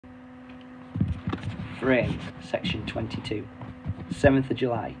Frame, Section 22. 7th of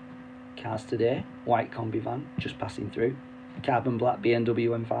July. Cars today, white combi van, just passing through. Carbon black BMW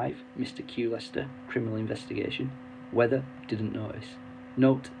M5, Mr. Q Lester, criminal investigation. Weather, didn't notice.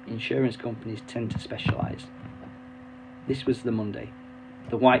 Note, insurance companies tend to specialise. This was the Monday.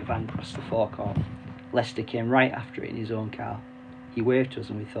 The white van crossed the forecourt. Lester came right after it in his own car. He waved to us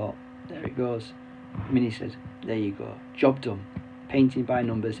and we thought, there it goes. Minnie said, there you go, job done. Painting by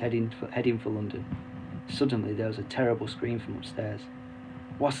numbers, heading for London. Suddenly there was a terrible scream from upstairs.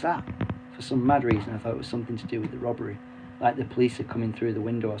 What's that? For some mad reason I thought it was something to do with the robbery, like the police had come in through the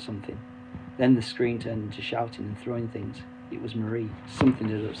window or something. Then the scream turned into shouting and throwing things. It was Marie. Something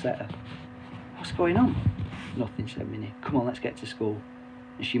had upset her. What's going on? Nothing, said Minnie. Come on, let's get to school.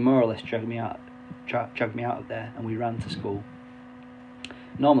 And she more or less dragged me out of there, and we ran to school.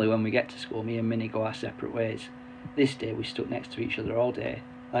 Normally when we get to school, me and Minnie go our separate ways. This day we stuck next to each other all day,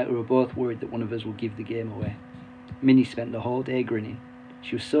 like we were both worried that one of us would give the game away. Minnie spent the whole day grinning.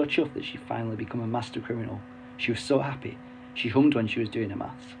 She was so chuffed that she'd finally become a master criminal. She was so happy. She hummed when she was doing her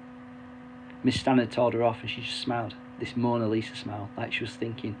maths. Miss Stannard told her off and she just smiled, this Mona Lisa smile, like she was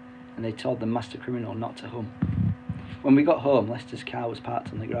thinking, and they told the master criminal not to hum. When we got home, Lester's car was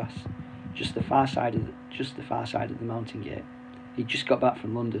parked on the grass, just the far side of the mountain gate. He'd just got back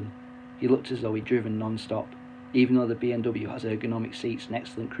from London. He looked as though he'd driven non-stop. Even though the BMW has ergonomic seats and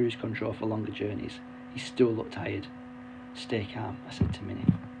excellent cruise control for longer journeys, he still looked tired. Stay calm, I said to Minnie.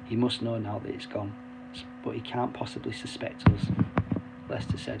 He must know now that it's gone, but he can't possibly suspect us.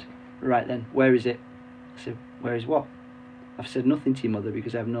 Lester said, right then, where is it? I said, where is what? I've said nothing to your mother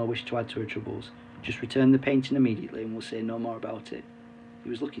because I have no wish to add to her troubles. Just return the painting immediately and we'll say no more about it. He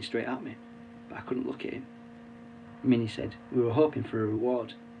was looking straight at me, but I couldn't look at him. Minnie said, we were hoping for a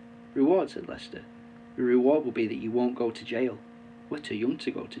reward. Reward, said Lester. The reward will be that you won't go to jail. We're too young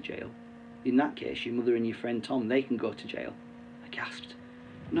to go to jail. In that case, your mother and your friend Tom, they can go to jail. I gasped.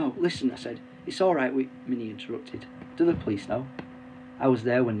 No, listen, I said. It's all right, Minnie interrupted. Do the police know? I was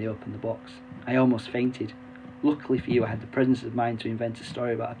there when they opened the box. I almost fainted. Luckily for you, I had the presence of mind to invent a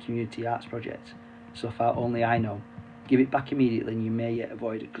story about a community arts project. So far, only I know. Give it back immediately and you may yet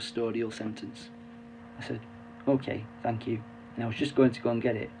avoid a custodial sentence. I said, OK, thank you. And I was just going to go and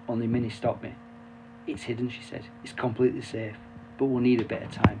get it, only Minnie stopped me. It's hidden, she said. It's completely safe, but we'll need a bit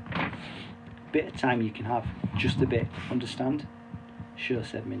of time. A bit of time you can have, just a bit, understand? Sure,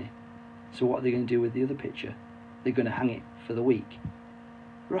 said Minnie. So what are they going to do with the other picture? They're going to hang it for the week.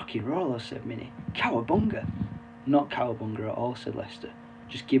 Rocky roller, said Minnie. Cowabunga. Not cowabunga at all, said Lester.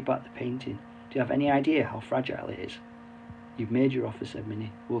 Just give back the painting. Do you have any idea how fragile it is? You've made your offer, said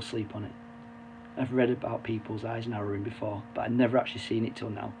Minnie. We'll sleep on it. I've read about people's eyes narrowing before, but I'd never actually seen it till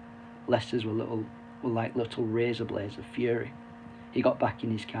now. Lester's were like little razor blades of fury. He got back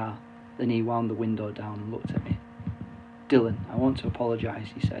in his car, then he wound the window down and looked at me. Dylan, I want to apologise,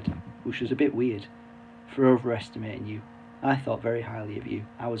 he said, which was a bit weird, for overestimating you. I thought very highly of you.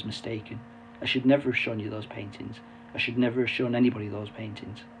 I was mistaken. I should never have shown you those paintings. I should never have shown anybody those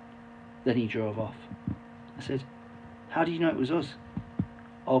paintings. Then he drove off. I said, how do you know it was us?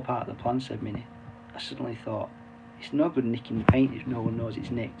 All part of the plan, said Minnie. I suddenly thought, it's no good nicking the paint if no one knows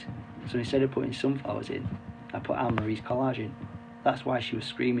it's nicked. So instead of putting sunflowers in, I put Anne-Marie's collage in. That's why she was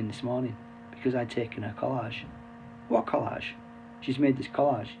screaming this morning, because I'd taken her collage. What collage? She's made this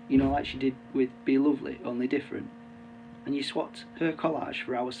collage, you know, like she did with Be Lovely, only different. And you swapped her collage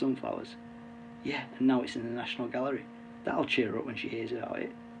for our sunflowers. Yeah, and now it's in the National Gallery. That'll cheer her up when she hears about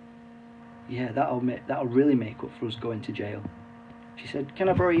it. Yeah, that'll really make up for us going to jail. She said, can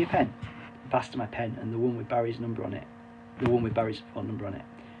I borrow your pen? I passed her my pen and the one with Barry's number on it. The one with Barry's phone number on it.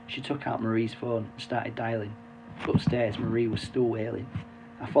 She took out Marie's phone and started dialing. Upstairs, Marie was still wailing.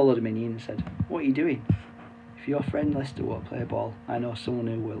 I followed him in and said, what are you doing? If your friend Lester won't play ball, I know someone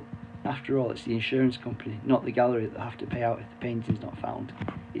who will. After all, it's the insurance company, not the gallery, that have to pay out if the painting's not found.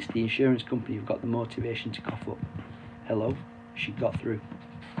 It's the insurance company who've got the motivation to cough up. Hello? She got through.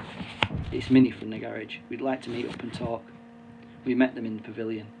 It's Minnie from the garage. We'd like to meet up and talk. We met them in the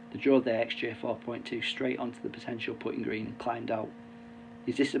pavilion. They drove their XJ 4.2 straight onto the potential putting green and climbed out.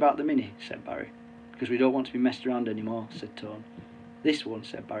 Is this about the Mini? Said Barry. Because we don't want to be messed around anymore, said Tone. This one,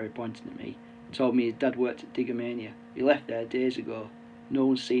 said Barry, pointing at me, told me his dad worked at Diggermania. He left there days ago. No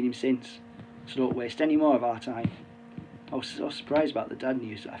one's seen him since. So don't waste any more of our time. I was so surprised about the dad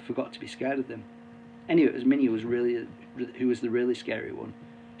news that I forgot to be scared of them. Anyway, it was Minnie who was the really scary one.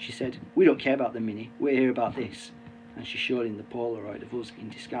 She said, we don't care about the Mini, we're here about this. And she showed him the Polaroid of us in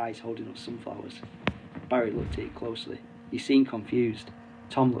disguise holding up sunflowers. Barry looked at it closely. He seemed confused.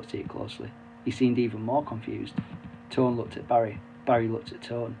 Tom looked at it closely. He seemed even more confused. Tone looked at Barry. Barry looked at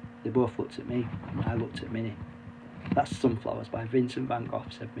Tone. They both looked at me, and I looked at Minnie. That's Sunflowers by Vincent van Gogh,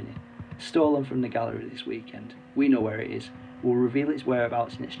 said Minnie. Stolen from the gallery this weekend. We know where it is. We'll reveal its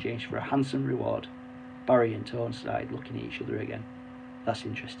whereabouts in exchange for a handsome reward. Barry and Tone started looking at each other again. That's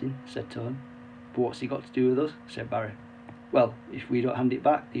interesting, said Tone. But what's he got to do with us? Said Barry. Well, if we don't hand it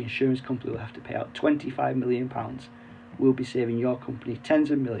back, the insurance company will have to pay out £25 million. We'll be saving your company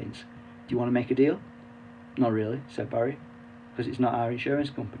tens of millions. Do you want to make a deal? Not really, said Barry, because it's not our insurance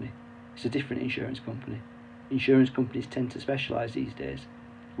company. It's a different insurance company. Insurance companies tend to specialise these days.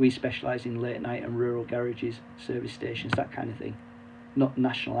 We specialise in late night and rural garages, service stations, that kind of thing. Not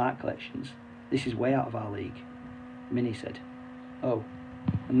national art collections. This is way out of our league. Minnie said. Oh,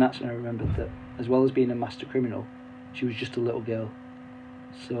 and that's when I remembered that, as well as being a master criminal, she was just a little girl.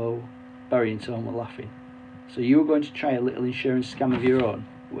 So, Barry and Tone were laughing. So you were going to try a little insurance scam of your own,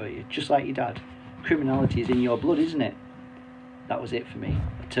 were you? Just like your dad. Criminality is in your blood, isn't it? That was it for me.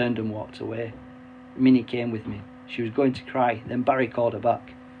 I turned and walked away. Minnie came with me. She was going to cry, then Barry called her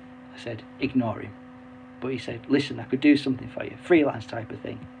back. I said, ignore him. But he said, listen, I could do something for you. Freelance type of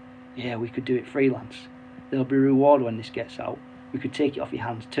thing. Yeah, we could do it freelance. There'll be a reward when this gets out. We could take it off your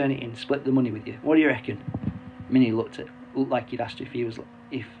hands, turn it in, split the money with you. What do you reckon? Minnie looked like he'd asked her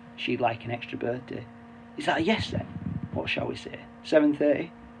if she'd like an extra birthday. Is that a yes then? What shall we say?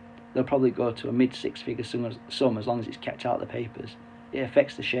 7:30? They'll probably go to a mid-six-figure sum as long as it's kept out of the papers. It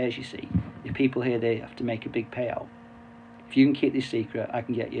affects the shares, you see. If people hear they have to make a big payout. If you can keep this secret, I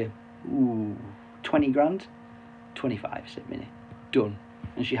can get you, 20 grand? 25, said Minnie. Done.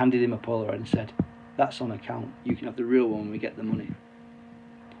 And she handed him a Polaroid and said, that's on account. You can have the real one when we get the money.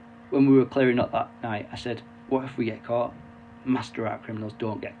 When we were clearing up that night, I said, what if we get caught? Master art criminals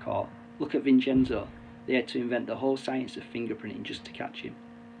don't get caught. Look at Vincenzo. They had to invent the whole science of fingerprinting just to catch him.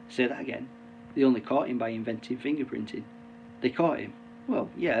 Say that again. They only caught him by inventing fingerprinting. They caught him? Well,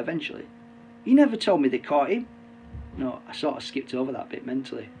 yeah, eventually. You never told me they caught him. No, I sort of skipped over that bit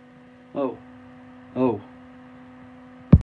mentally. Oh,